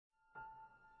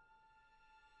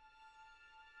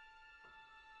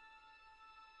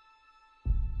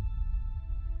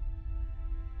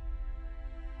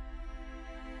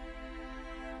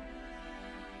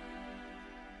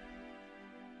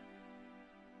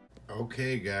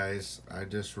Okay, guys, I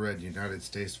just read United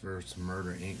States vs.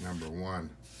 Murder Inc. #1.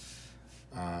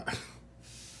 Uh,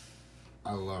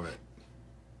 I love it.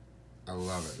 I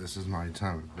love it. This is my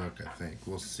type of book, I think.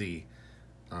 We'll see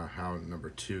how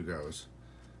 #2 goes.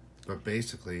 But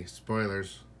basically,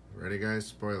 spoilers. Ready, guys?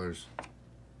 Spoilers.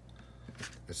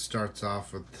 It starts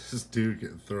off with this dude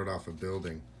getting thrown off a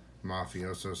building,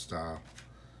 mafioso style.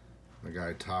 The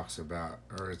guy talks about,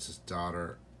 or it's his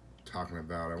daughter talking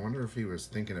about, I wonder if he was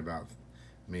thinking about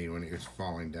me when he was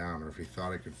falling down or if he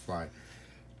thought he could fly.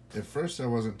 At first, I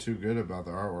wasn't too good about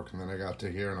the artwork, and then I got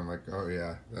to here and I'm like, oh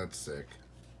yeah, that's sick.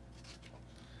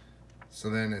 So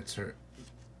then it's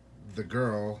the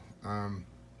girl,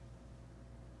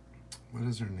 what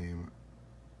is her name?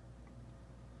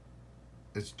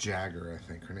 It's Jagger, I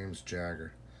think. Her name's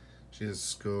Jagger. She's at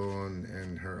school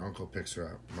and her uncle picks her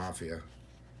up, Mafia.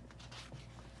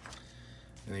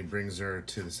 And he brings her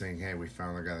to the saying, hey, we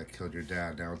found the guy that killed your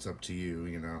dad. Now it's up to you,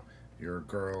 you're a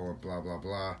girl, blah, blah,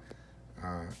 blah.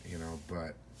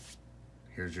 But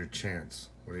here's your chance.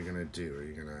 What are you going to do? Are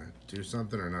you going to do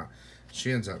something or not?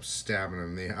 She ends up stabbing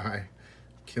him in the eye,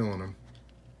 killing him.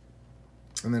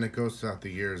 And then it goes throughout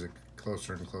the years,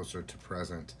 closer and closer to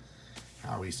present,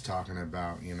 how he's talking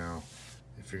about,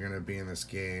 if you're going to be in this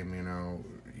game,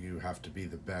 you have to be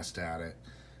the best at it.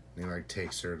 And he,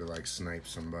 takes her to, snipe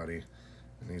somebody.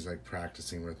 And he's,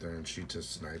 practicing with her, and she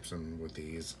just snipes him with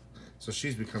ease. So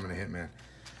she's becoming a hitman.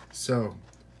 So,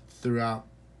 throughout,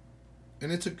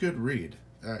 and it's a good read.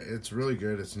 It's really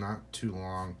good. It's not too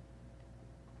long.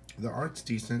 The art's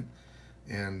decent,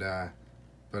 and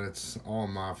but it's all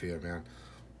mafia, man.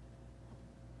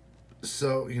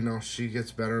 So she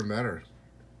gets better and better,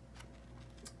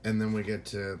 and then we get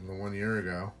to the 1 year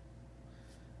ago,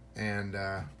 and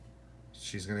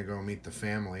she's gonna go meet the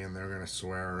family, and they're gonna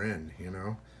swear her in,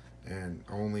 and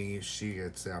only she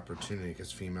gets the opportunity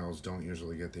because females don't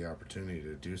usually get the opportunity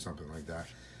to do something like that.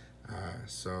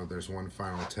 So there's one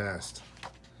final test,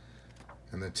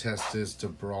 and the test is to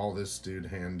brawl this dude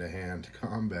hand-to-hand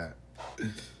combat,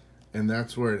 and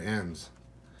that's where it ends.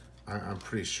 I'm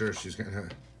pretty sure she's gonna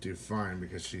do fine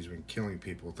because she's been killing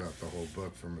people throughout the whole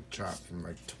book from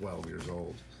 12 years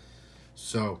old.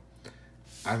 So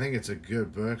I think it's a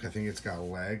good book. I think it's got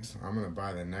legs. I'm gonna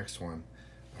buy the next one.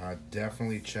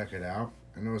 Definitely check it out.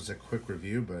 I know it's a quick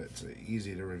review, but it's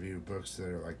easy to review books that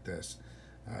are like this.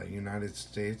 United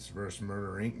States vs.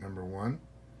 Murder Inc. #1.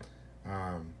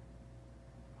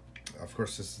 Of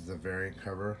course, this is the variant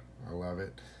cover. I love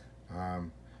it.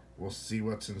 We'll see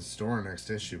what's in store next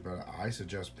issue, but I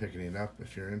suggest picking it up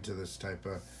if you're into this type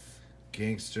of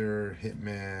gangster,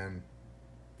 hitman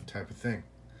type of thing.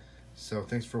 So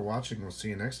thanks for watching. We'll see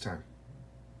you next time.